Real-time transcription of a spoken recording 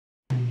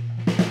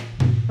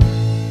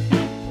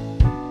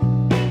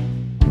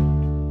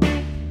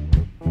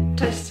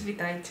Cześć,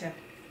 witajcie.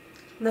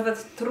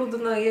 Nawet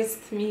trudno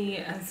jest mi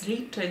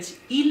zliczyć,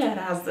 ile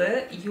razy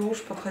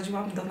już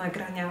podchodziłam do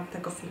nagrania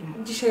tego filmu.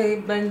 Dzisiaj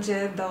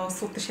będzie do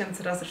 100 000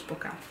 razy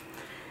sztuka.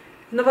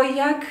 No bo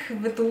jak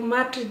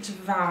wytłumaczyć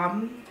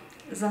Wam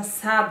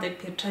zasady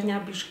pieczenia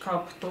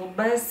biszkoptu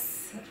bez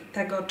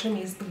tego, czym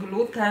jest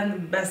gluten,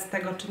 bez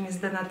tego, czym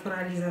jest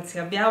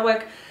denaturalizacja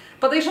białek?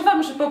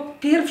 Podejrzewam, że po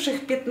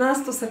pierwszych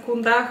 15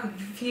 sekundach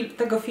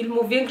tego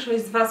filmu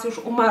większość z Was już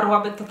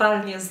umarłaby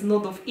totalnie z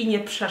nudów i nie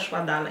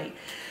przeszła dalej.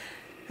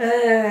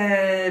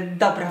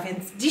 Dobra,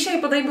 więc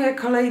dzisiaj podejmuję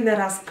kolejny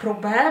raz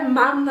próbę.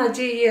 Mam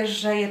nadzieję,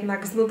 że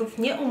jednak z nudów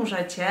nie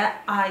umrzecie,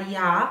 a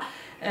ja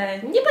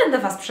nie będę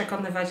Was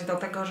przekonywać do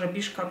tego, że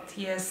biszkopt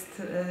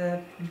jest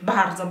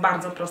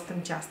bardzo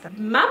prostym ciastem.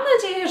 Mam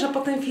nadzieję, że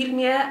po tym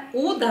filmie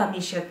uda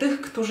mi się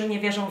tych, którzy nie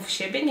wierzą w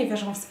siebie, nie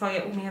wierzą w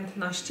swoje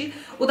umiejętności,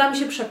 uda mi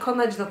się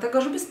przekonać do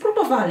tego, żeby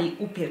spróbowali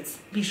upiec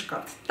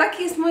biszkopt.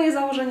 Takie jest moje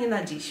założenie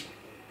na dziś.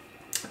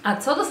 A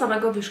co do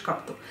samego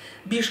biszkoptu?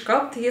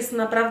 Biszkopt jest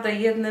naprawdę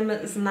jednym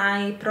z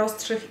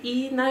najprostszych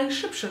i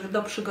najszybszych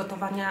do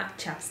przygotowania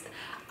ciast,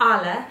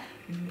 ale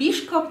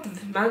biszkopt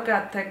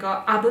wymaga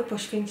tego, aby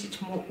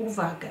poświęcić mu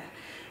uwagę.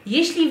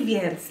 Jeśli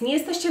więc nie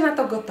jesteście na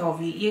to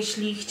gotowi,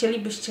 jeśli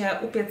chcielibyście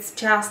upiec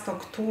ciasto,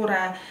 które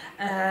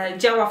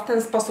działa w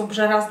ten sposób,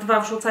 że raz, dwa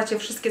wrzucacie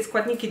wszystkie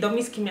składniki do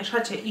miski,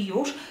 mieszacie i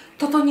już,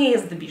 to nie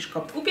jest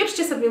biszkopt.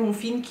 Upieczcie sobie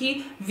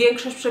muffinki,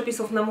 większość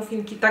przepisów na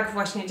muffinki tak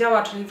właśnie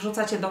działa, czyli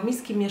wrzucacie do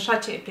miski,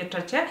 mieszacie i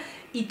pieczecie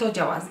i to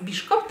działa. Z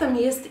biszkoptem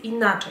jest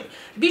inaczej.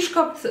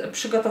 Biszkopt,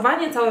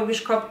 przygotowanie całego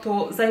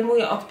biszkoptu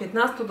zajmuje od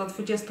 15 do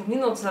 20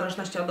 minut, w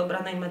zależności od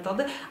obranej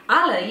metody,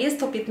 ale jest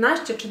to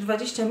 15 czy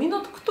 20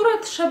 minut, które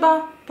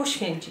trzeba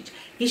poświęcić.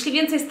 Jeśli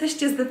więc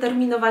jesteście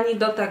zdeterminowani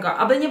do tego,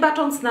 aby nie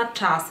bacząc na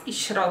czas i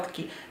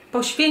środki,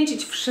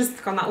 poświęcić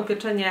wszystko na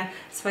upieczenie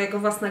swojego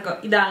własnego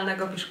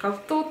idealnego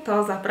biszkoptu,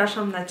 to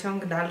zapraszam na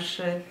ciąg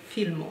dalszy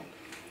filmu.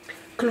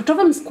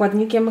 Kluczowym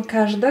składnikiem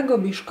każdego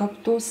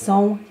biszkoptu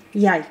są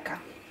jajka.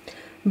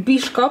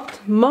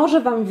 Biszkopt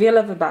może Wam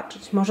wiele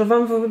wybaczyć. Może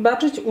Wam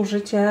wybaczyć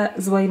użycie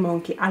złej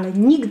mąki, ale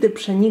nigdy,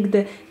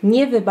 przenigdy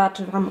nie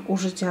wybaczy Wam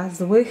użycia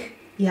złych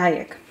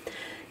jajek.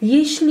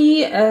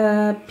 Jeśli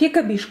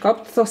piekę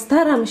biszkopt, to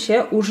staram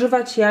się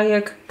używać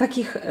jajek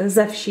takich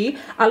ze wsi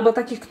albo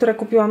takich, które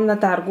kupiłam na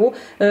targu,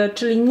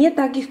 czyli nie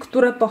takich,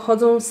 które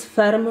pochodzą z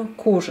ferm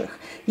kurzych.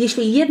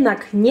 Jeśli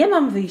jednak nie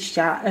mam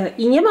wyjścia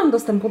i nie mam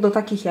dostępu do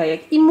takich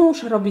jajek i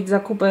muszę robić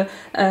zakupy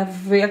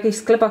w jakichś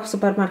sklepach, w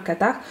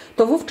supermarketach,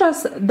 to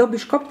wówczas do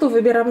biszkoptu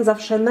wybieram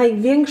zawsze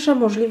największe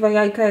możliwe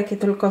jajka, jakie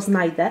tylko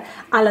znajdę,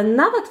 ale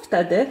nawet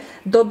wtedy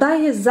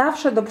dodaję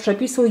zawsze do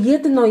przepisu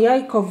jedno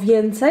jajko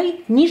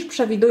więcej niż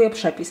przewiduje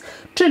przepis.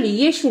 Czyli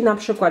jeśli na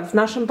przykład w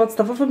naszym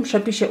podstawowym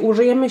przepisie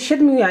użyjemy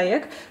 7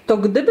 jajek, to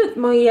gdyby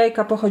moje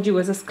jajka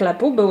pochodziły ze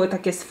sklepu, były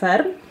takie z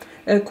ferm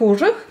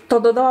kurzych, to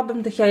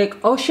dodałabym tych jajek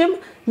 8,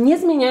 nie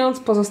zmieniając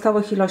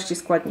pozostałych ilości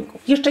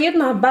składników. Jeszcze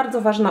jedna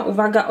bardzo ważna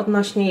uwaga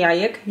odnośnie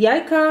jajek.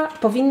 Jajka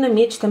powinny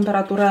mieć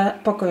temperaturę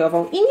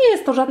pokojową. I nie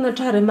jest to żadne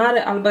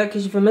czary-mary albo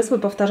jakieś wymysły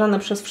powtarzane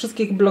przez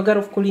wszystkich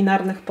blogerów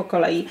kulinarnych po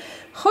kolei.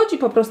 Chodzi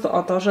po prostu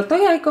o to, że to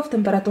jajko w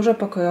temperaturze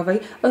pokojowej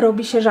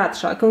robi się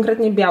rzadsze, a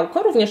konkretnie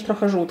białko, również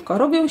trochę żółtko,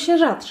 robią się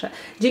rzadsze.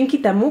 Dzięki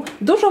temu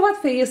dużo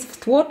łatwiej jest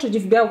wtłoczyć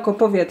w białko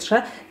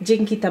powietrze,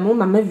 dzięki temu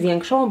mamy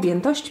większą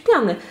objętość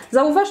piany.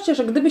 Zauważcie,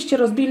 że gdybyście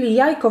rozbili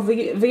jajko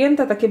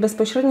wyjęte takie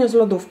bezpośrednio z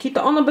lodówki,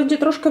 to ono będzie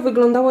troszkę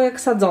wyglądało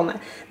jak sadzone.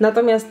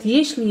 Natomiast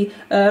jeśli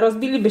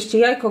rozbilibyście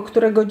jajko,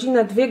 które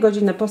godzinę, 2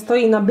 godziny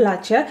postoi na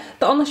blacie,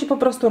 to ono się po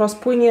prostu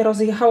rozpłynie,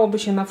 rozjechałoby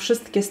się na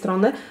wszystkie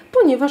strony,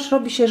 ponieważ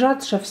robi się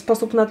rzadsze w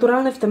sposób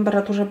naturalny w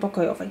temperaturze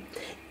pokojowej.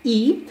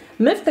 I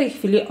my w tej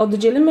chwili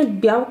oddzielimy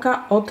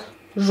białka od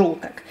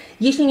żółtek.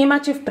 Jeśli nie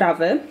macie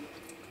wprawy,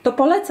 to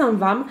polecam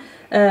Wam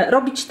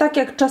robić tak,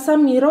 jak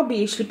czasami robię,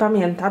 jeśli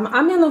pamiętam,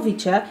 a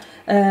mianowicie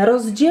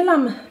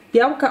rozdzielam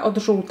białka od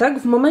żółtek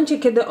w momencie,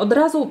 kiedy od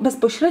razu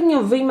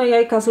bezpośrednio wyjmę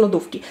jajka z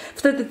lodówki.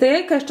 Wtedy te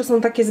jajka jeszcze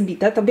są takie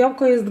zbite, to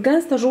białko jest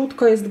gęste,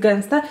 żółtko jest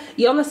gęste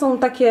i one są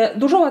takie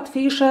dużo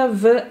łatwiejsze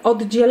w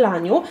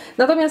oddzielaniu.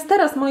 Natomiast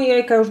teraz moje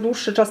jajka już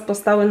dłuższy czas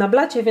postały na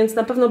blacie, więc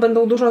na pewno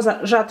będą dużo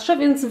rzadsze,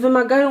 więc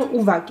wymagają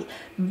uwagi.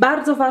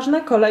 Bardzo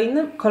ważne,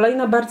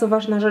 kolejna bardzo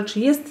ważna rzecz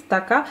jest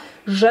taka,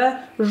 że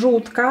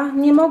żółtka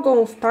nie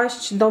mogą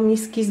wpaść do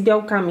miski z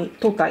białkami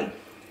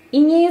tutaj.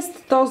 I nie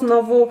jest to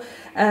znowu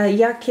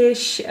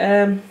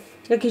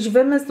jakiś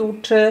wymysł,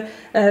 czy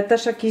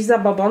też jakiś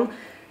zabobon.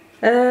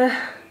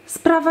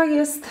 Sprawa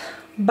jest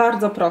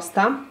bardzo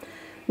prosta.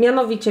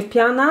 Mianowicie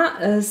piana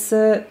z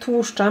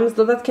tłuszczem, z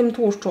dodatkiem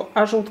tłuszczu,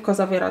 a żółtko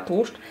zawiera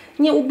tłuszcz,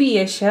 nie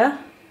ubije się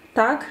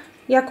tak,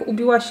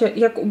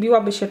 jak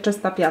ubiłaby się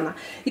czysta piana.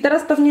 I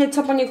teraz pewnie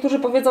co niektórzy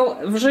powiedzą,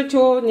 w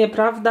życiu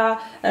nieprawda,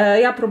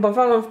 ja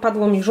próbowałam,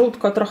 wpadło mi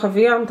żółtko, trochę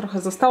wyjęłam, trochę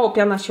zostało,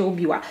 piana się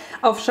ubiła.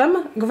 Owszem,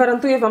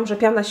 gwarantuję Wam, że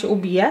piana się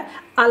ubije,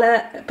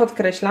 ale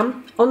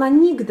podkreślam, ona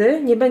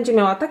nigdy nie będzie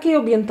miała takiej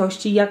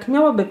objętości, jak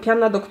miałaby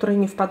piana, do której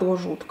nie wpadło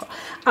żółtko.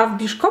 A w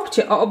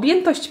Biszkopcie o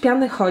objętość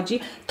piany chodzi,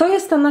 to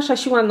jest ta nasza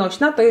siła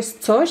nośna, to jest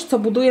coś, co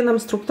buduje nam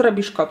strukturę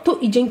Biszkoptu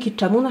i dzięki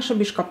czemu nasze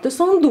Biszkopty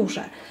są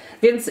duże.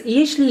 Więc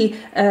jeśli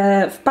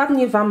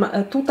wpadnie Wam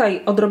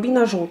tutaj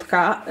odrobina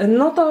żółtka,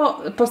 no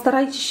to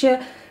postarajcie się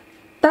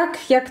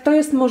tak jak to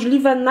jest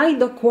możliwe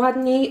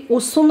najdokładniej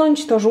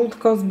usunąć to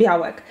żółtko z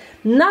białek.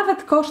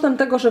 Nawet kosztem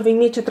tego, że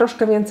wyjmiecie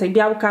troszkę więcej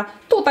białka.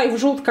 Tutaj w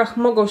żółtkach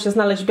mogą się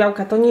znaleźć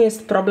białka, to nie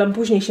jest problem,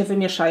 później się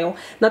wymieszają.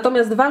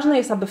 Natomiast ważne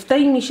jest, aby w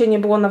tej misie nie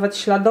było nawet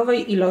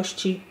śladowej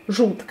ilości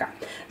żółtka.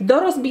 Do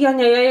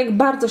rozbijania jajek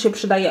bardzo się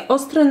przydaje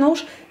ostry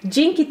nóż.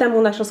 Dzięki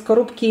temu nasze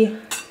skorupki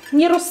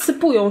nie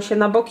rozsypują się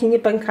na boki, nie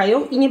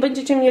pękają i nie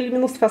będziecie mieli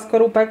mnóstwa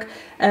skorupek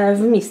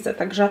w misce.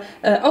 Także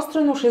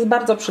ostry nóż jest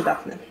bardzo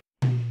przydatny.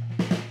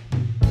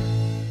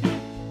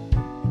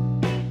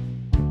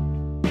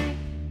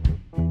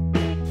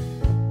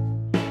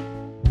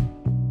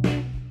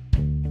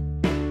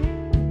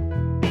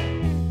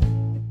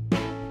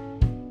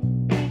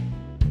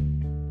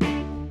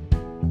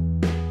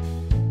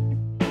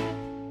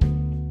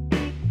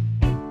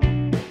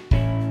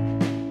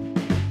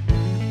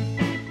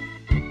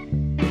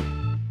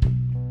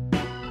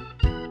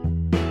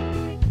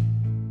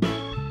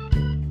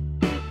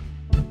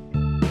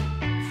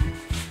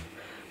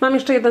 Mam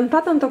jeszcze jeden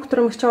patent, o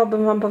którym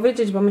chciałabym Wam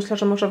powiedzieć, bo myślę,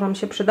 że może Wam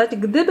się przydać.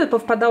 Gdyby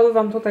powpadały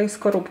Wam tutaj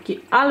skorupki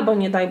albo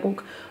nie daj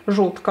Bóg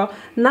żółtko,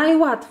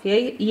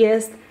 najłatwiej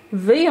jest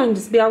wyjąć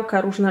z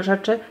białka różne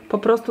rzeczy po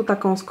prostu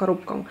taką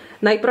skorupką.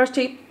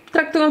 Najprościej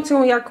traktując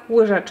ją jak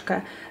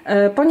łyżeczkę,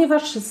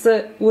 ponieważ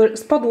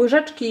spod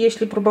łyżeczki,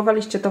 jeśli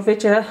próbowaliście, to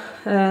wiecie,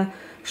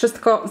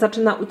 wszystko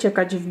zaczyna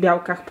uciekać w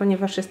białkach,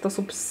 ponieważ jest to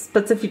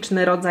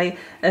specyficzny rodzaj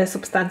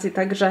substancji,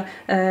 także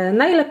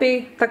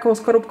najlepiej taką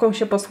skorupką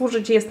się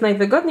posłużyć, jest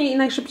najwygodniej i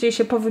najszybciej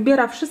się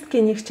powybiera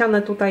wszystkie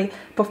niechciane tutaj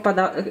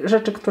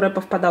rzeczy, które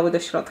powpadały do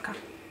środka.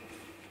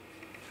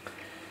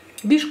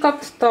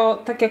 Biszkopt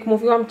to, tak jak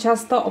mówiłam,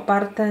 ciasto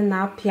oparte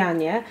na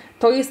pianie.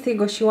 To jest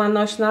jego siła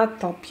nośna,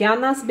 to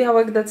piana z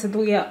białek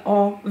decyduje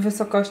o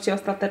wysokości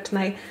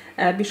ostatecznej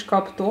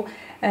biszkoptu.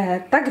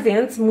 Tak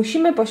więc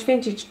musimy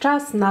poświęcić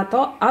czas na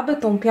to, aby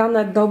tą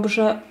pianę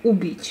dobrze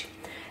ubić.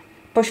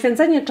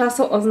 Poświęcenie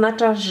czasu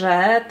oznacza,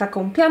 że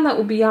taką pianę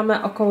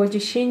ubijamy około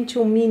 10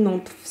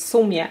 minut w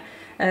sumie.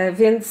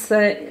 Więc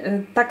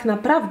tak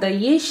naprawdę,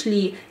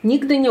 jeśli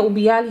nigdy nie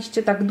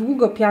ubijaliście tak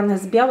długo piany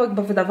z białek,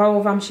 bo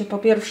wydawało Wam się po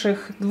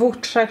pierwszych 2,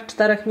 3,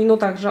 4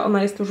 minutach, że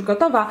ona jest już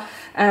gotowa,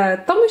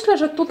 to myślę,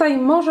 że tutaj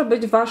może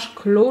być Wasz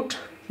klucz,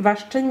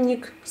 Wasz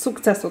czynnik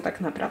sukcesu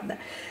tak naprawdę.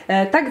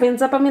 Tak więc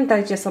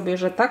zapamiętajcie sobie,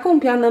 że taką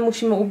pianę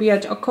musimy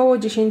ubijać około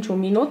 10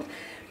 minut.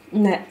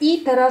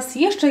 I teraz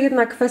jeszcze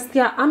jedna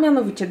kwestia, a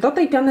mianowicie do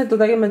tej piany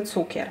dodajemy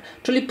cukier.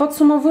 Czyli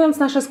podsumowując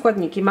nasze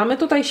składniki, mamy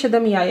tutaj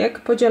 7 jajek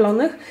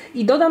podzielonych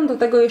i dodam do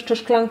tego jeszcze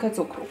szklankę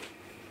cukru.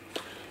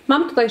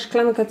 Mam tutaj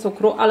szklankę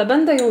cukru, ale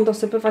będę ją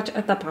dosypywać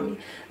etapami.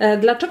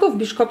 Dlaczego w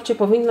biszkopcie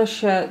powinno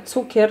się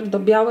cukier do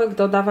białek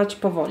dodawać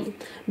powoli?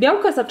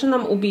 Białka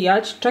zaczynam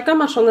ubijać,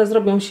 czekam aż one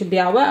zrobią się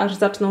białe, aż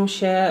zaczną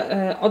się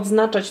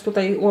odznaczać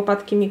tutaj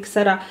łopatki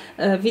miksera,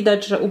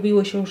 widać, że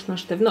ubiły się już na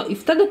sztywno i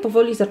wtedy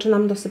powoli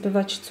zaczynam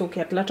dosypywać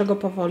cukier. Dlaczego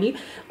powoli?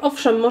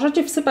 Owszem,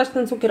 możecie wsypać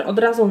ten cukier od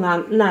razu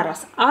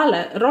naraz,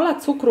 ale rola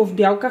cukru w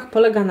białkach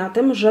polega na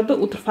tym, żeby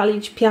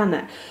utrwalić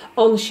pianę.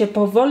 On się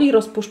powoli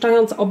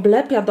rozpuszczając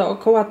oblepia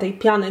dookoła tej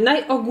piany,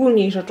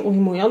 najogólniej rzecz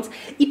ujmując,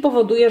 i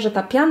powoduje, że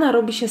ta piana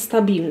robi się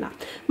stabilna.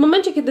 W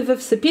momencie, kiedy Wy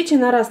wsypiecie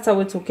naraz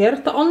cały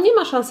cukier, to on nie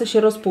ma szansy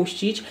się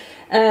rozpuścić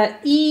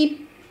i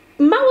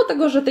mało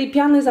tego, że tej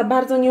piany za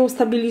bardzo nie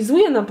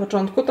ustabilizuje na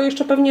początku, to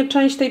jeszcze pewnie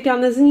część tej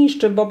piany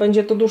zniszczy, bo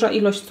będzie to duża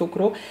ilość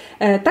cukru.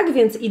 Tak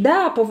więc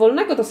idea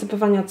powolnego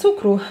dosypywania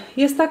cukru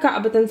jest taka,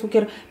 aby ten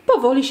cukier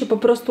powoli się po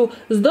prostu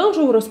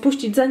zdążył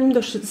rozpuścić, zanim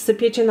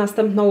dosypiecie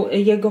następną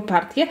jego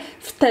partię.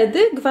 Wtedy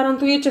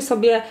gwarantujecie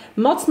sobie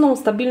mocną,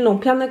 stabilną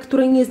pianę,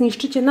 której nie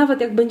zniszczycie,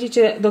 nawet jak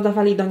będziecie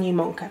dodawali do niej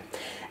mąkę.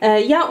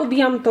 Ja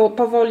ubijam to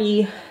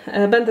powoli,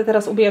 będę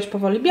teraz ubijać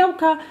powoli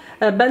białka,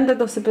 będę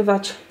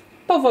dosypywać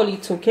powoli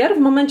cukier. W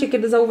momencie,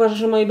 kiedy zauważę,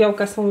 że moje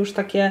białka są już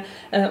takie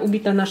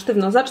ubite na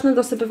sztywno, zacznę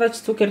dosypywać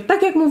cukier.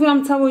 Tak jak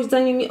mówiłam, całość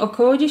zajmie mi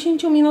około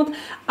 10 minut,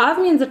 a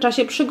w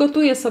międzyczasie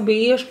przygotuję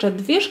sobie jeszcze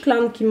 2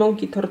 szklanki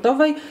mąki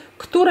tortowej,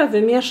 które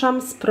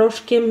wymieszam z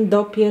proszkiem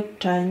do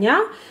pieczenia,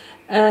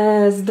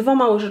 z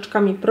 2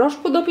 łyżeczkami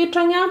proszku do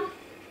pieczenia.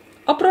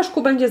 O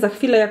proszku będzie za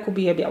chwilę, jak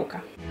ubiję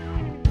białka.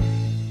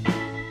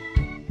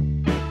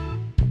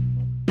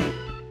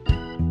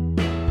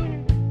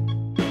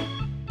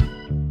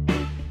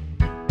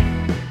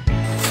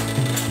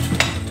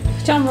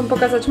 Chciałam Wam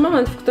pokazać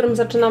moment, w którym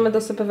zaczynamy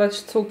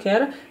dosypywać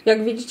cukier.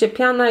 Jak widzicie,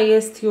 piana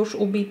jest już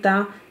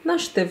ubita na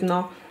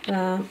sztywno.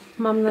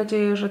 Mam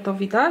nadzieję, że to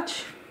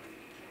widać.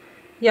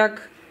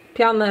 Jak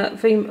pianę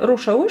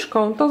ruszę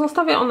łyżką, to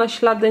zostawia ona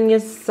ślady, nie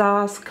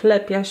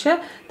zasklepia się,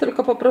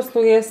 tylko po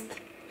prostu jest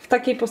w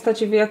takiej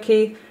postaci, w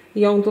jakiej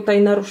ją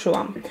tutaj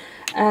naruszyłam.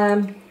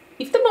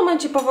 I w tym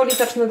momencie powoli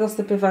zacznę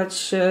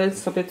dosypywać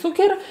sobie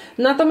cukier.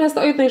 Natomiast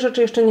o jednej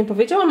rzeczy jeszcze nie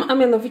powiedziałam, a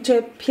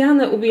mianowicie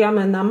pianę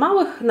ubijamy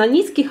na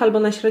niskich albo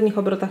na średnich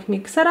obrotach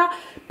miksera,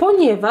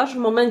 ponieważ w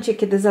momencie,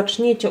 kiedy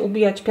zaczniecie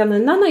ubijać pianę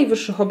na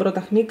najwyższych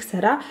obrotach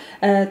miksera,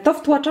 to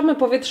wtłaczamy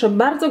powietrze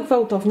bardzo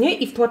gwałtownie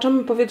i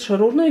wtłaczamy powietrze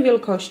różnej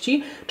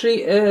wielkości,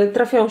 czyli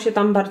trafiają się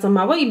tam bardzo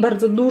małe i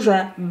bardzo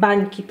duże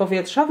bańki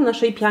powietrza w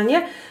naszej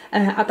pianie,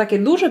 a takie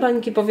duże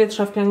bańki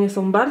powietrza w pianie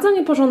są bardzo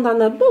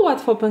niepożądane, bo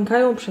łatwo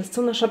pękają, przez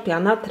co nasza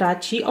piana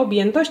traci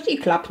objętość i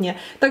klapnie.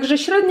 Także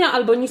średnia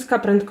albo niska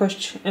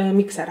prędkość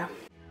miksera.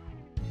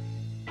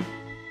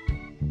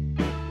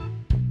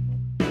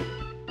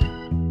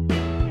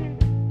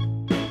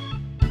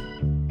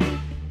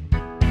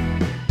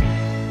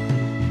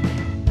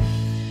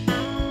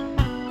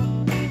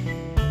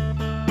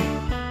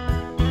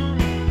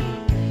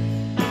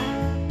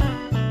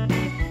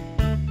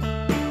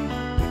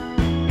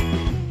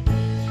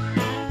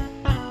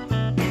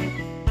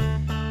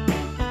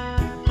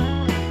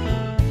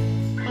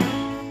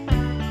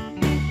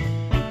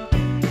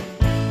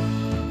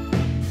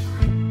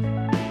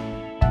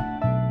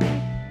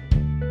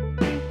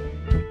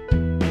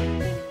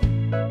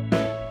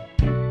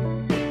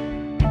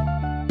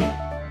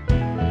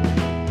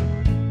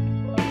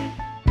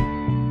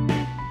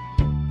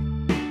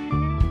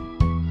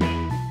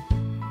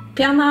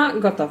 Piana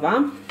gotowa.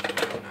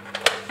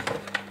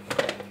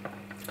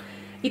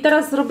 I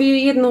teraz zrobię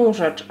jedną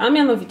rzecz, a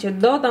mianowicie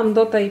dodam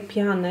do tej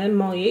piany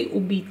mojej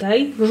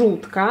ubitej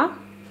żółtka.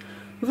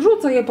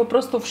 Wrzucę je po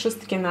prostu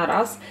wszystkie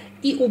naraz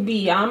i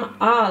ubijam,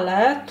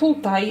 ale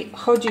tutaj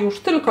chodzi już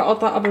tylko o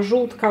to, aby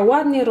żółtka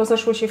ładnie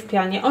rozeszły się w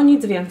pianie, o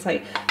nic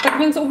więcej. Tak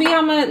więc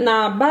ubijamy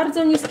na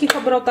bardzo niskich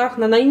obrotach,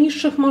 na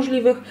najniższych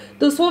możliwych,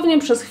 dosłownie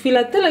przez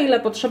chwilę, tyle ile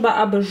potrzeba,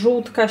 aby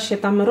żółtka się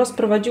tam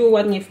rozprowadziły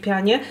ładnie w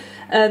pianie.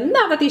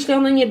 Nawet jeśli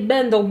one nie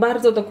będą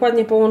bardzo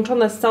dokładnie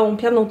połączone z całą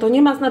pianą, to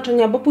nie ma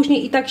znaczenia, bo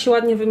później i tak się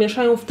ładnie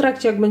wymieszają w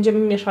trakcie, jak będziemy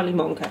mieszali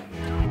mąkę.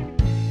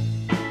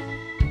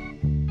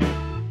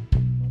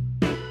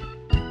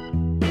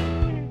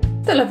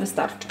 Tyle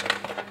wystarczy.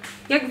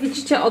 Jak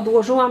widzicie,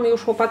 odłożyłam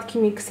już łopatki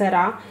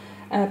miksera,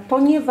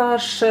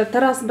 ponieważ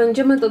teraz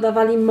będziemy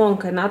dodawali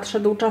mąkę.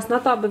 Nadszedł czas na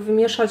to, aby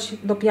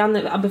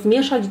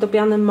wmieszać do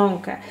piany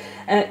mąkę.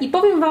 I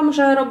powiem Wam,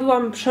 że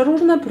robiłam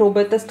przeróżne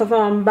próby,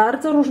 testowałam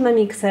bardzo różne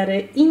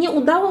miksery i nie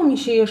udało mi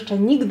się jeszcze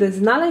nigdy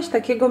znaleźć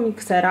takiego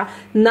miksera,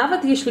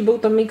 nawet jeśli był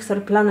to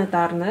mikser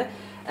planetarny,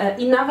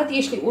 i nawet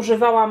jeśli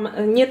używałam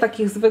nie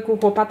takich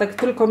zwykłych łopatek,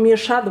 tylko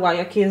mieszadła,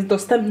 jakie jest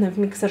dostępne w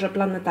mikserze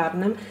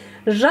planetarnym,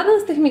 żaden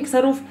z tych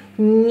mikserów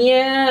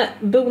nie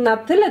był na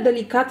tyle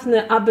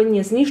delikatny, aby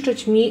nie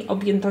zniszczyć mi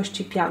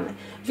objętości piany.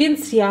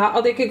 Więc ja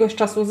od jakiegoś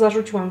czasu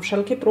zarzuciłam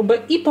wszelkie próby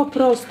i po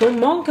prostu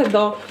mąkę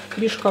do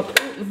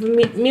biszkoptu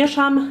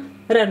mieszam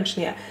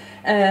ręcznie.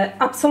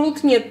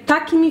 Absolutnie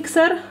taki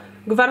mikser,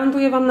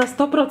 gwarantuję Wam na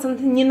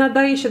 100%, nie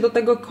nadaje się do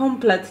tego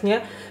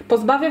kompletnie.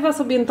 Pozbawia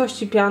Was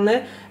objętości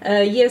piany,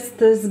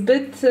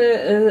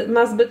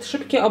 ma zbyt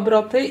szybkie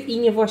obroty i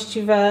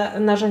niewłaściwe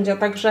narzędzia.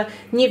 Także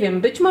nie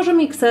wiem, być może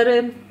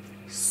miksery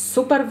z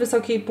super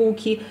wysokiej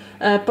półki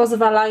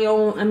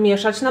pozwalają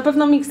mieszać. Na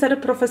pewno miksery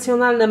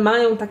profesjonalne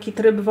mają taki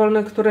tryb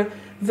wolny, który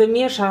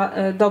wymiesza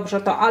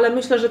dobrze to, ale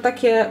myślę, że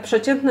takie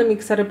przeciętne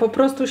miksery po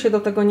prostu się do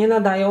tego nie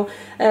nadają.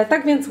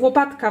 Tak więc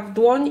łopatka w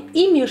dłoń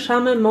i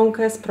mieszamy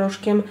mąkę z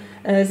proszkiem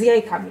z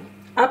jajkami.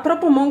 A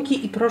propos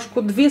mąki i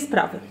proszku, dwie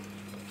sprawy.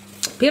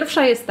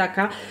 Pierwsza jest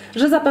taka,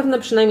 że zapewne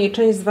przynajmniej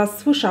część z Was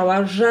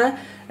słyszała, że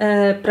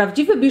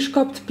prawdziwy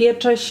biszkopt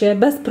piecze się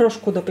bez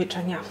proszku do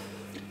pieczenia.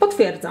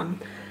 Potwierdzam.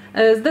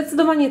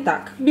 Zdecydowanie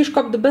tak.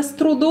 Biszkopt bez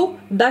trudu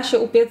da się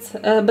upiec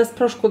bez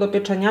proszku do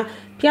pieczenia.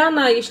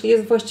 Piana, jeśli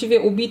jest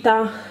właściwie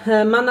ubita,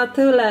 ma na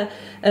tyle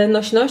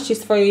nośności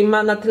swojej,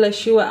 ma na tyle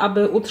siły,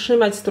 aby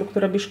utrzymać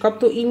strukturę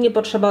biszkoptu i nie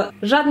potrzeba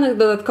żadnych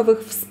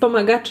dodatkowych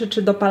wspomagaczy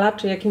czy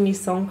dopalaczy,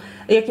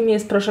 jakimi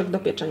jest proszek do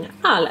pieczenia.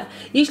 Ale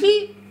jeśli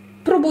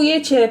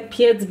próbujecie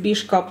piec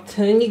biszkopt,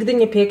 nigdy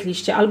nie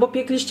piekliście,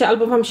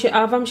 albo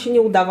Wam się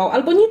nie udawał,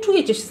 albo nie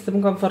czujecie się z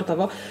tym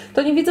komfortowo,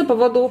 to nie widzę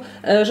powodu,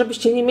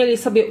 żebyście nie mieli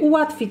sobie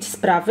ułatwić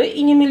sprawy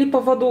i nie mieli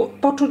powodu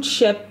poczuć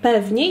się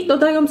pewniej,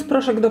 dodając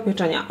proszek do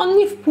pieczenia. On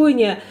nie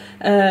wpłynie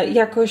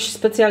jakoś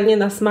specjalnie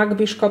na smak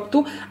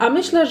biszkoptu, a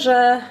myślę,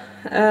 że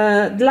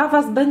dla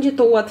Was będzie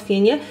to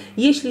ułatwienie,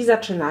 jeśli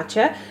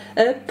zaczynacie.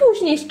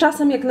 Później z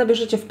czasem, jak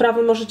nabierzecie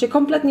wprawy, możecie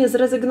kompletnie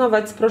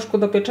zrezygnować z proszku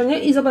do pieczenia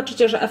i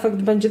zobaczycie, że efekt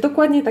będzie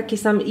dokładnie taki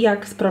sam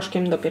jak z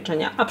proszkiem do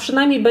pieczenia, a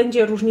przynajmniej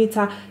będzie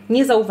różnica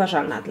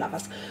niezauważalna dla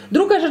Was.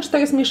 Druga rzecz to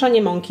jest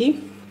mieszanie mąki.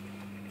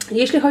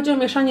 Jeśli chodzi o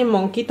mieszanie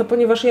mąki, to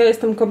ponieważ ja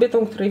jestem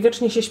kobietą, której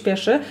wiecznie się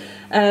śpieszy,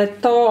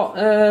 to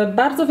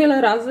bardzo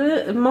wiele razy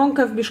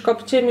mąkę w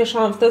biszkopcie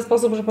mieszałam w ten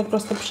sposób, że po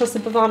prostu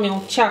przesypywałam ją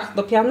ciach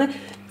do piany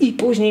i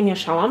później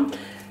mieszałam.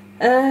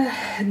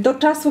 do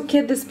czasu,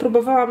 kiedy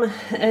spróbowałam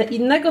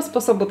innego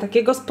sposobu,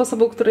 takiego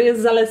sposobu, który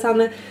jest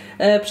zalecany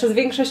przez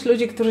większość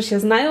ludzi, którzy się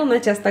znają na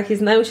ciastach i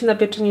znają się na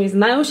pieczeniu i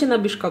znają się na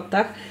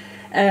biszkoptach,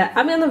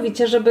 a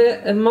mianowicie, żeby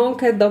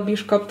mąkę do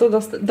biszkoptu,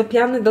 do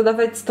piany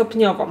dodawać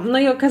stopniowo. No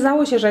i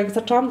okazało się, że jak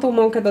zaczęłam tą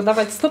mąkę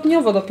dodawać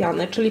stopniowo do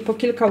piany, czyli po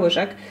kilka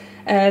łyżek,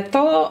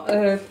 to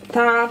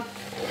ta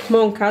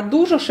mąka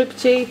dużo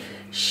szybciej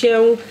się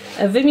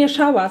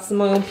wymieszała z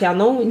moją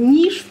pianą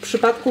niż w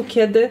przypadku,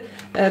 kiedy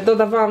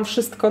dodawałam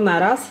wszystko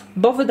naraz,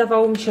 bo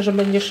wydawało mi się, że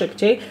będzie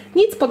szybciej.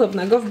 Nic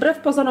podobnego, wbrew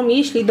pozorom,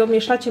 jeśli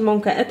domieszacie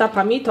mąkę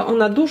etapami, to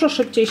ona dużo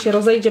szybciej się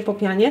rozejdzie po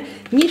pianie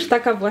niż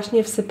taka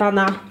właśnie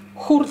wsypana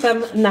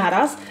hurtem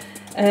naraz,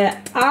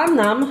 a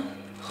nam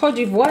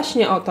chodzi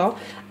właśnie o to,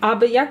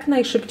 aby jak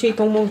najszybciej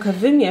tą mąkę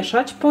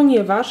wymieszać,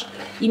 ponieważ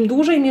im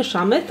dłużej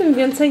mieszamy, tym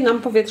więcej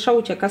nam powietrza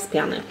ucieka z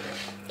piany.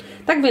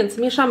 Tak więc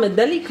mieszamy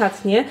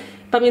delikatnie,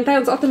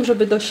 pamiętając o tym,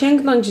 żeby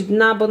dosięgnąć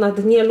dna, bo na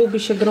dnie lubi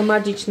się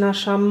gromadzić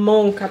nasza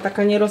mąka,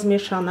 taka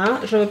nierozmieszana,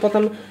 żeby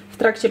potem w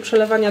trakcie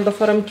przelewania do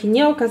foremki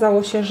nie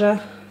okazało się, że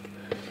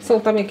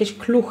są tam jakieś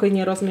kluchy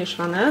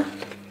nierozmieszane.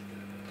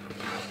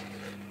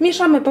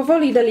 Mieszamy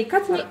powoli,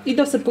 delikatnie i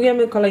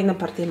dosypujemy kolejne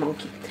partie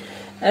mąki.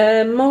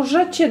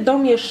 Możecie do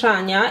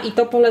mieszania, i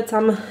to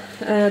polecam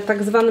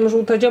tak zwanym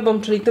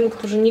żółtodziobom, czyli tym,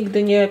 którzy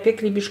nigdy nie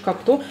piekli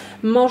biszkoptu,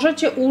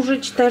 możecie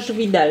użyć też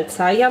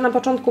widelca. Ja na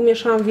początku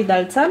mieszałam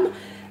widelcem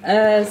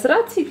z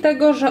racji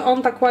tego, że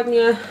on tak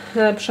ładnie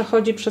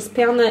przechodzi przez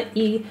pianę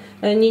i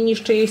nie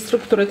niszczy jej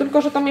struktury,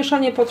 tylko że to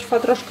mieszanie potrwa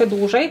troszkę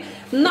dłużej,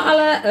 no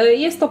ale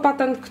jest to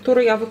patent,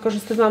 który ja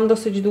wykorzystywałam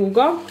dosyć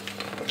długo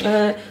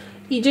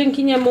i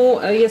dzięki niemu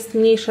jest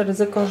mniejsze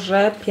ryzyko,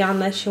 że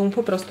pianę się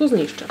po prostu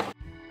zniszczy.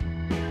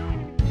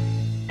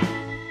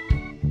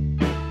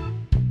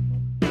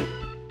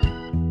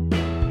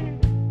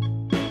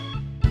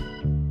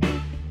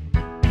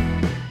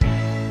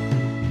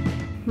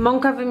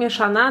 Mąka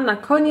wymieszana. Na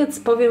koniec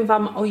powiem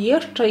Wam o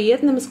jeszcze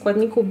jednym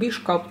składniku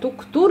biszkoptu,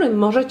 który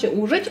możecie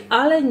użyć,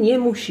 ale nie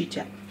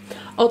musicie.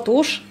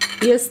 Otóż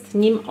jest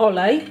nim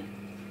olej.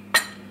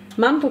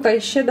 Mam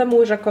tutaj 7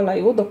 łyżek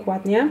oleju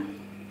dokładnie.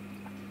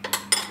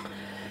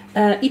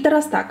 I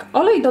teraz tak,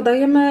 olej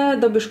dodajemy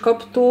do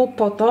biszkoptu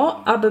po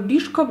to, aby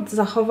biszkopt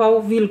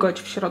zachował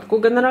wilgoć w środku.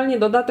 Generalnie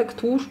dodatek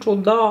tłuszczu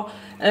do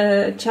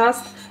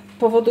ciast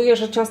powoduje,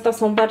 że ciasta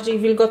są bardziej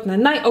wilgotne,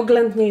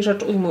 najoględniej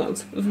rzecz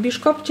ujmując. W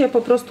biszkopcie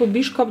po prostu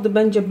biszkopt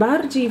będzie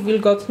bardziej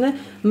wilgotny,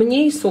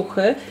 mniej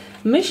suchy.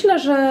 Myślę,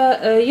 że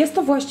jest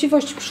to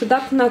właściwość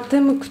przydatna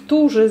tym,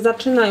 którzy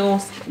zaczynają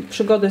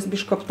przygody z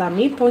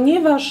biszkoptami,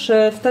 ponieważ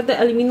wtedy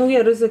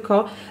eliminuje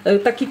ryzyko,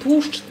 taki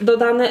tłuszcz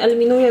dodany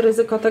eliminuje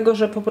ryzyko tego,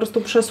 że po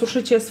prostu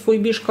przesuszycie swój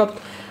biszkopt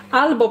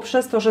albo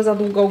przez to, że za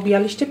długo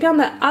ubijaliście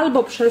pianę,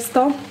 albo przez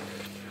to,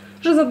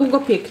 że za długo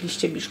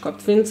piekliście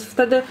biszkopt, więc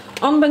wtedy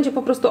on będzie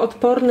po prostu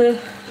odporny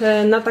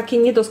na takie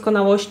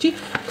niedoskonałości,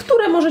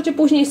 które możecie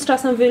później z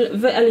czasem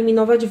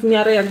wyeliminować w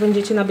miarę jak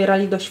będziecie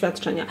nabierali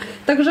doświadczenia.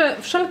 Także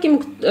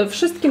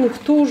wszystkim,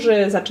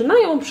 którzy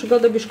zaczynają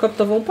przygodę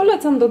biszkoptową,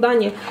 polecam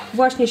dodanie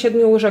właśnie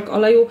 7 łyżek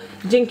oleju,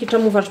 dzięki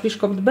czemu Wasz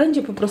biszkopt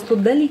będzie po prostu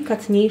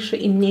delikatniejszy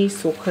i mniej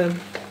suchy.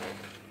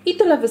 I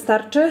tyle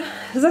wystarczy.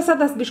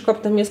 Zasada z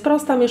biszkoptem jest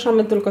prosta,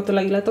 mieszamy tylko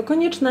tyle, ile to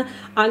konieczne,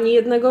 ani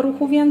jednego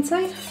ruchu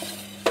więcej.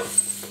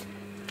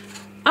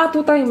 A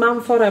tutaj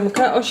mam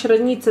foremkę o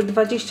średnicy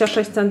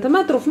 26 cm,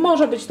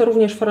 może być to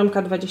również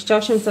foremka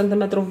 28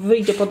 cm,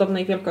 wyjdzie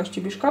podobnej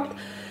wielkości biszkopt.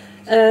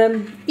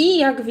 I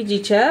jak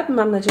widzicie,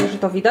 mam nadzieję, że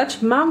to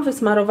widać, mam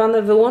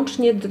wysmarowane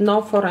wyłącznie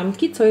dno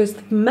foremki, co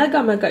jest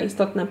mega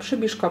istotne przy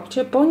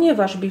biszkopcie,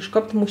 ponieważ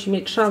biszkopt musi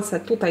mieć szansę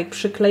tutaj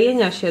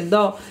przyklejenia się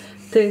do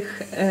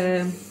tych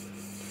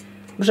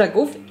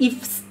brzegów i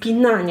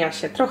wspinania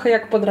się, trochę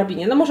jak po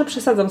drabinie. No może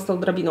przesadzam z tą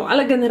drabiną,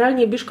 ale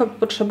generalnie biszkopt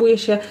potrzebuje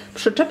się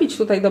przyczepić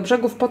tutaj do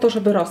brzegów po to,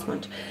 żeby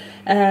rosnąć.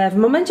 W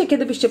momencie,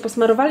 kiedy byście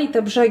posmarowali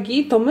te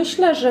brzegi, to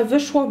myślę, że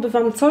wyszłoby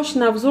Wam coś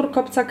na wzór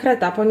kopca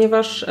kreta,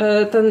 ponieważ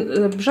ten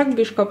brzeg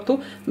biszkoptu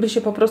by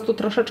się po prostu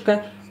troszeczkę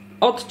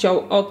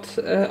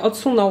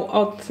odsunął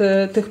od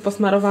tych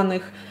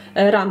posmarowanych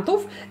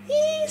rantów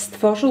i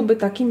stworzyłby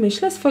taki,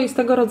 myślę,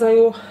 swoistego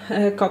rodzaju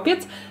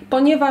kopiec,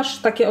 ponieważ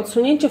takie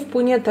odsunięcie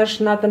wpłynie też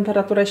na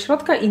temperaturę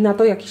środka i na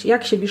to,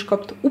 jak się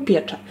biszkopt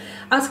upiecze.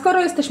 A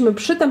skoro jesteśmy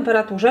przy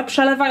temperaturze,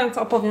 przelewając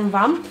opowiem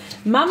Wam,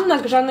 mam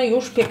nagrzany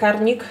już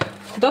piekarnik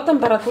do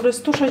temperatury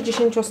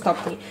 160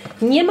 stopni.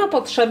 Nie ma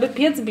potrzeby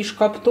piec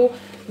biszkoptu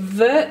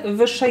w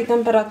wyższej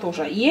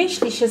temperaturze.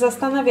 Jeśli się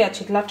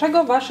zastanawiacie,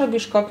 dlaczego Wasze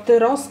biszkopty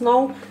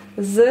rosną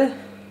z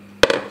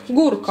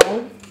górką,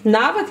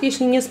 nawet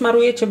jeśli nie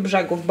smarujecie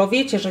brzegów, bo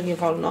wiecie, że nie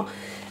wolno,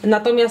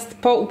 natomiast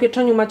po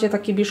upieczeniu macie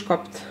taki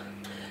biszkopt,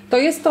 to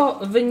jest to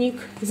wynik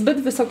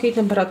zbyt wysokiej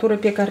temperatury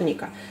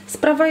piekarnika.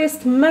 Sprawa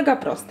jest mega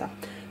prosta.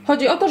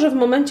 Chodzi o to, że w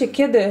momencie,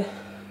 kiedy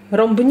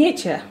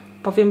rąbniecie,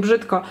 powiem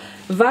brzydko,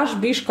 Wasz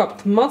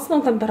biszkopt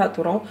mocną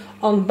temperaturą,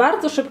 on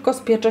bardzo szybko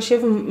spiecze się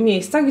w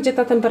miejscach, gdzie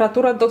ta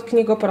temperatura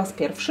dotknie go po raz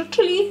pierwszy,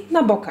 czyli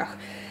na bokach.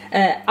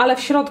 ale w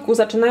środku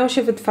zaczynają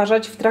się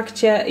wytwarzać w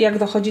trakcie, jak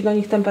dochodzi do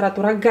nich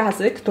temperatura,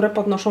 gazy, które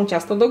podnoszą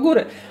ciasto do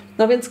góry.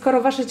 No więc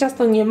skoro wasze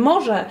ciasto nie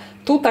może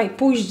tutaj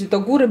pójść do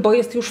góry, bo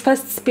jest już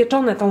fest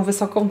spieczone tą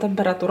wysoką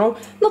temperaturą,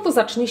 no to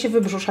zacznie się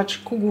wybrzuszać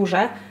ku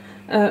górze,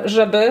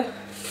 żeby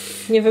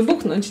nie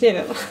wybuchnąć, nie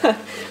wiem,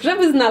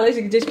 żeby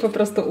znaleźć gdzieś po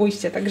prostu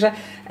ujście. Także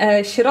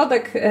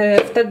środek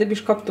wtedy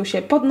biszkoptu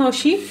się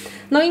podnosi,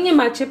 no i nie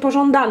macie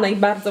pożądanej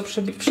bardzo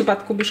w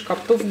przypadku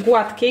biszkoptów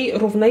gładkiej,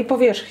 równej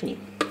powierzchni.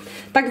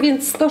 Tak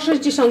więc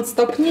 160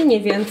 stopni, nie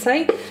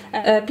więcej.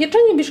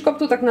 Pieczenie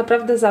biszkoptu tak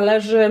naprawdę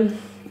zależy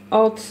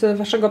od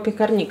waszego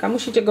piekarnika.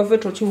 Musicie go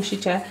wyczuć,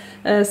 musicie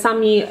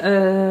sami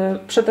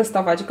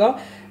przetestować go.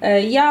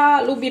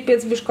 Ja lubię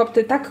piec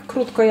biszkopty tak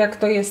krótko, jak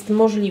to jest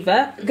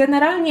możliwe.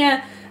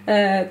 Generalnie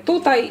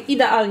tutaj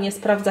idealnie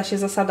sprawdza się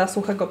zasada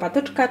suchego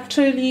patyczka,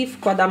 czyli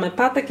wkładamy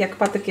patyk. Jak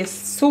patyk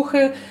jest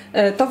suchy,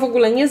 to w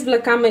ogóle nie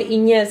zwlekamy i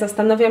nie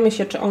zastanawiamy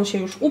się, czy on się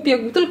już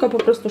upiekł, tylko po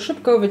prostu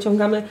szybko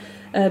wyciągamy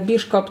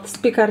biszkopt z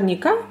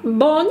piekarnika,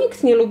 bo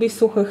nikt nie lubi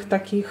suchych,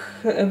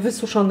 takich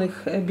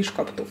wysuszonych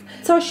biszkoptów.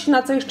 Coś,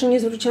 na co jeszcze nie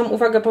zwróciłam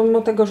uwagę,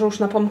 pomimo tego, że już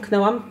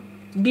napomknęłam.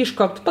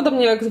 Biszkopt,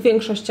 podobnie jak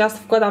większość ciast,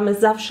 wkładamy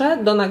zawsze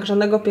do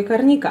nagrzanego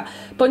piekarnika,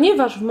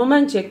 ponieważ w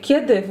momencie,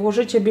 kiedy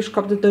włożycie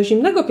biszkopt do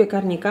zimnego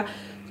piekarnika,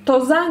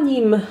 to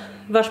zanim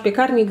wasz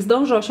piekarnik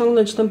zdąży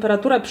osiągnąć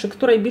temperaturę, przy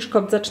której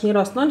biszkopt zacznie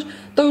rosnąć,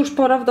 to już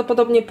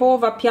prawdopodobnie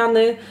połowa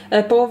piany,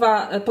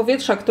 połowa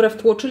powietrza, które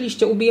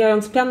wtłoczyliście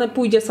ubijając pianę,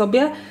 pójdzie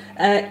sobie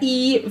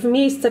i w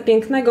miejsce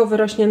pięknego,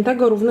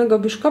 wyrośniętego, równego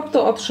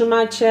biszkoptu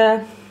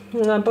otrzymacie,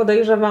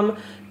 podejrzewam,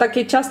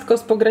 takie ciastko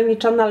z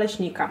pogranicza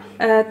naleśnika.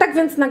 Tak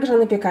więc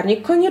nagrzany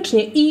piekarnik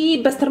koniecznie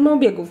i bez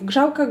termoobiegów.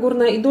 Grzałka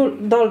górna i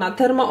dolna.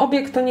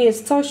 Termoobieg to nie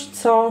jest coś,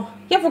 co...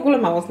 Ja w ogóle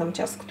mało znam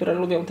ciast, które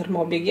lubią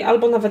termoobiegi,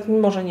 albo nawet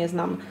może nie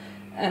znam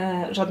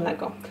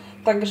żadnego.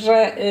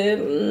 Także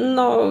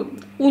no,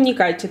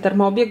 unikajcie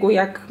termoobiegu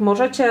jak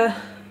możecie,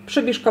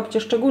 przy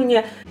biszkopcie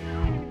szczególnie.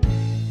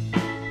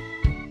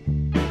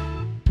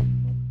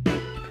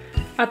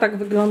 A tak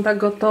wygląda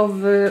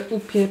gotowy,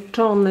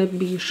 upieczony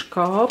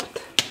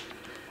biszkopt.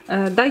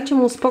 Dajcie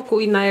mu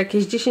spokój na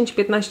jakieś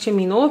 10-15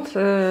 minut,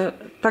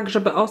 tak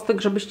żeby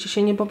ostygł, żebyście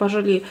się nie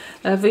poparzyli,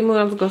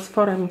 wyjmując go z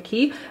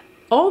foremki.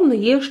 On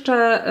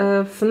jeszcze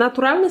w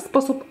naturalny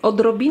sposób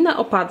odrobinę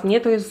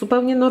opadnie, to jest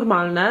zupełnie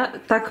normalne,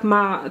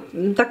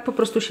 tak po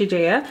prostu się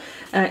dzieje.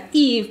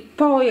 I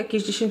po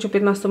jakieś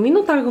 10-15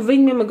 minutach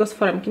wyjmiemy go z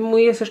foremki.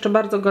 Mój jest jeszcze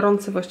bardzo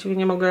gorący, właściwie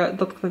nie mogę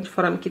dotknąć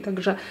foremki,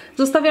 także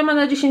zostawiamy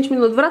na 10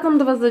 minut. Wracam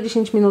do was za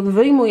 10 minut,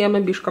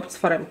 wyjmujemy biszkopt z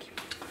foremki.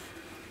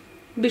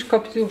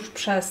 Biszkopt już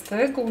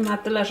przestygł na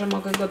tyle, że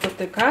mogę go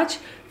dotykać,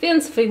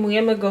 więc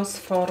wyjmujemy go z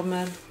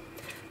formy.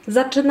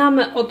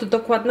 Zaczynamy od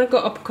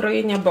dokładnego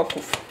obkrojenia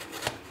boków.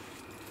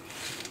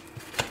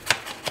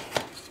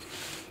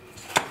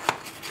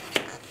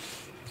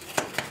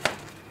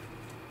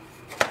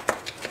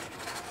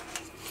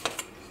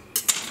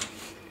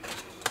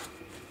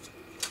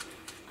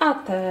 A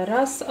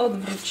teraz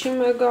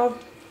odwrócimy go.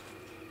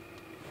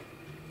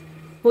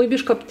 Mój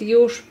biszkopt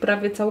już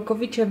prawie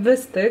całkowicie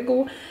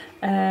wystygł,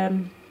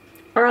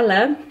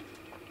 ale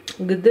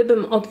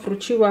gdybym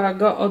odwróciła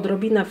go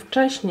odrobinę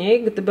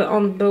wcześniej, gdyby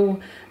on był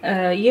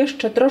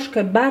jeszcze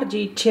troszkę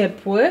bardziej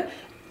ciepły,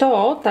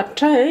 to ta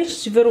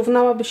część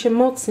wyrównałaby się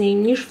mocniej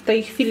niż w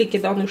tej chwili,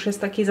 kiedy on już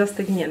jest taki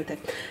zastygnięty.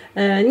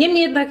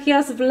 Niemniej jednak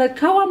ja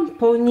zwlekałam,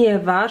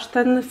 ponieważ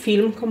ten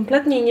film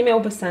kompletnie nie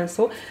miałby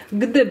sensu,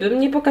 gdybym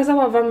nie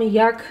pokazała wam,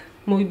 jak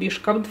mój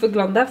biszkopt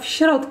wygląda w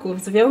środku. W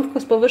związku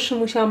z powyższym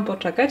musiałam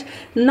poczekać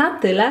na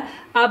tyle,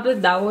 aby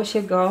dało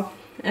się go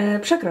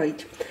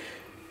przekroić.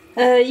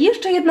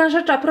 Jeszcze jedna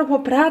rzecz a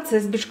propos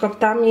pracy z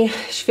biszkoptami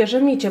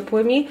świeżymi,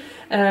 ciepłymi.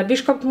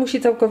 Biszkopt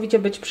musi całkowicie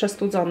być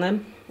przestudzony.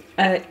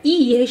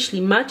 I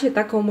jeśli macie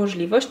taką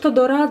możliwość, to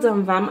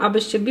doradzam wam,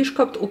 abyście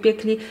biszkopt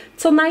upiekli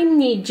co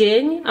najmniej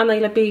dzień, a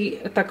najlepiej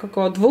tak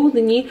około 2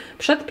 dni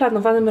przed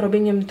planowanym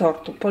robieniem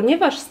tortu.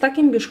 Ponieważ z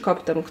takim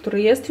biszkoptem,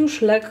 który jest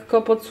już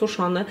lekko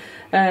podsuszony,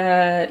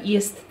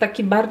 jest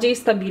taki bardziej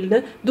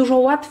stabilny, dużo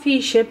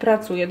łatwiej się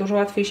pracuje, dużo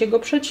łatwiej się go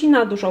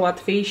przecina, dużo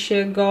łatwiej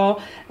się go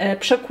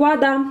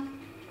przekłada.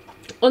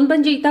 On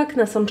będzie i tak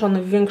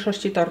nasączony w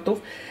większości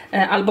tortów,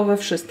 albo we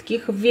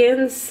wszystkich,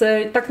 więc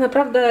tak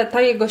naprawdę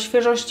ta jego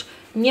świeżość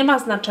nie ma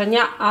znaczenia,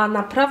 a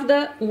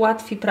naprawdę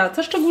ułatwi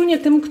pracę, szczególnie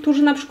tym,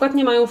 którzy na przykład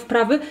nie mają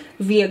wprawy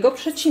w jego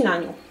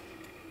przecinaniu.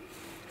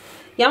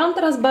 Ja mam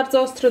teraz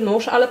bardzo ostry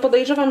nóż, ale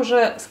podejrzewam,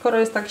 że skoro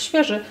jest tak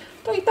świeży,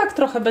 to i tak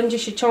trochę będzie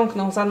się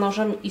ciągnął za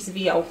nożem i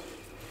zwijał.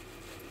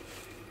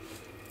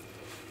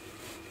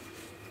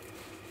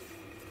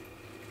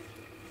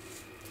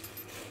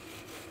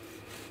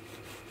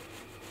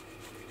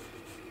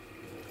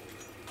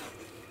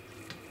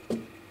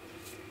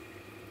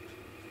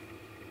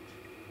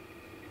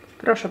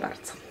 Proszę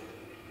bardzo.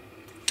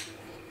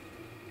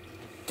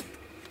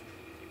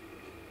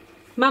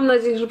 Mam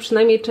nadzieję, że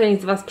przynajmniej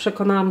część z was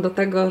przekonałam do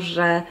tego,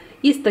 że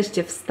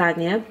jesteście w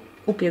stanie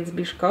upiec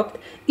biszkopt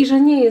i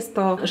że nie jest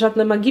to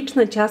żadne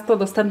magiczne ciasto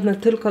dostępne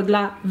tylko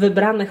dla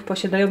wybranych,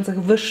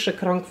 posiadających wyższy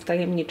krąg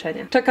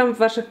wtajemniczenia. Czekam w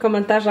Waszych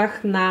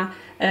komentarzach na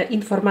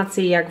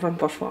informacje, jak Wam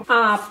poszło.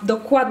 A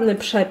dokładny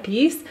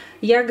przepis,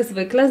 jak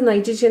zwykle,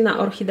 znajdziecie na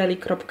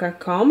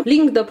orchideli.com.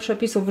 Link do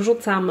przepisu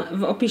wrzucam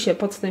w opisie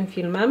pod tym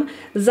filmem.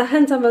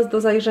 Zachęcam Was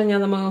do zajrzenia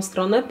na moją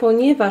stronę,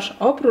 ponieważ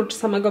oprócz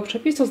samego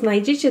przepisu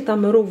znajdziecie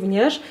tam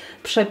również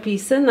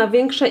przepisy na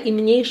większe i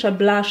mniejsze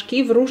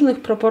blaszki w różnych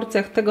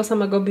proporcjach tego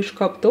samego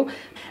biszkoptu,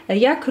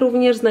 jak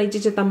również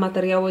znajdziecie tam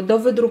materiały do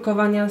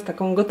wydrukowania, z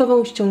taką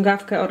gotową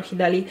ściągawkę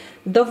Orchideli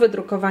do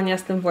wydrukowania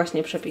z tym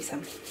właśnie przepisem.